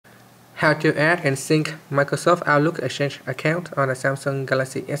How to add and sync Microsoft Outlook Exchange account on a Samsung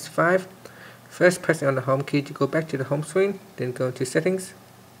Galaxy S5. First, press on the home key to go back to the home screen, then go to settings.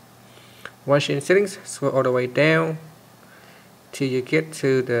 Once you're in settings, scroll all the way down till you get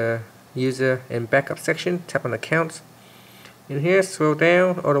to the user and backup section. Tap on accounts. In here, scroll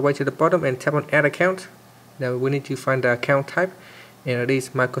down all the way to the bottom and tap on add account. Now we need to find the account type, and it is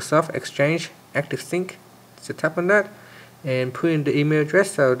Microsoft Exchange Active Sync. So tap on that and put in the email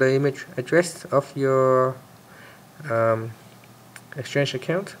address, so the email address of your Exchange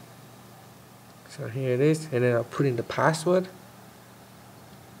account. So here it is, and then I'll put in the password.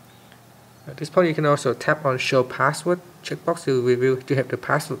 At this point, you can also tap on show password checkbox to have the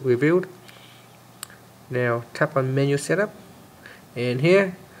password revealed. Now tap on menu setup, and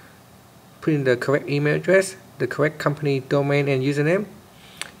here put in the correct email address, the correct company domain and username,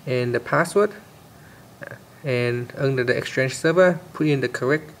 and the password. And under the Exchange server, put in the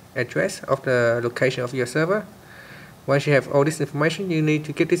correct address of the location of your server. Once you have all this information, you need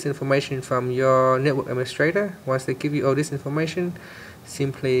to get this information from your network administrator. Once they give you all this information,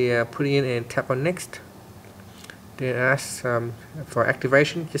 simply put it in and tap on next. Then ask for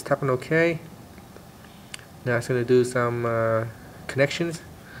activation, just tap on OK. Now it's going to do some connections,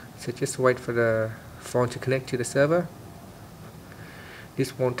 so just wait for the phone to connect to the server.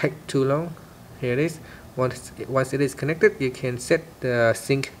 This won't take too long. Here it is. Once it is connected, you can set the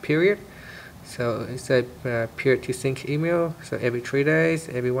sync period. So it's a period to sync email, so every 3 days,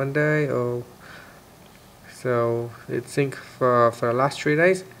 every 1 day, or so it's sync for the last 3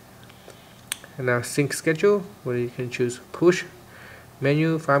 days. And now sync schedule, where you can choose push,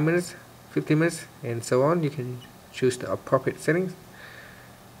 menu, 5 minutes, 15 minutes, and so on. You can choose the appropriate settings.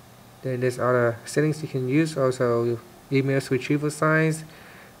 Then there's other settings you can use, also emails retrieval size,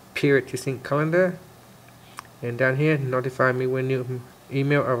 period to sync calendar, and down here notify me when your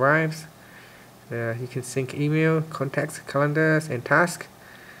email arrives. You can sync email, contacts, calendars, and tasks,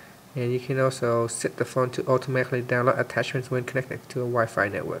 and you can also set the phone to automatically download attachments when connected to a Wi-Fi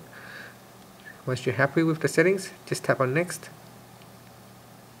network. Once you're happy with the settings, just tap on next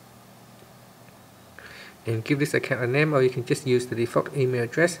and give this account a name, or you can just use the default email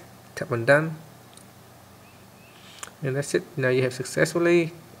address. Tap on done, and that's it. Now you have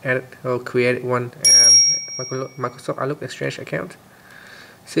successfully added or created one Microsoft Outlook Exchange account.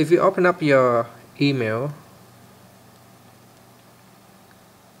 So if you open up your email,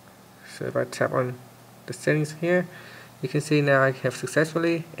 so if I tap on the settings here, you can see now I have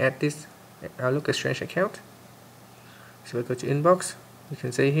successfully added this Outlook Exchange account. So I go to inbox, you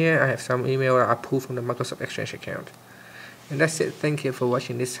can see here I have some email I pulled from the Microsoft Exchange account. And that's it. Thank you for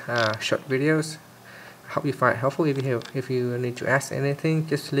watching this short videos. I hope you find it helpful. If you need to ask anything,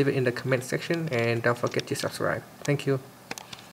 just leave it in the comment section, and don't forget to subscribe. Thank you.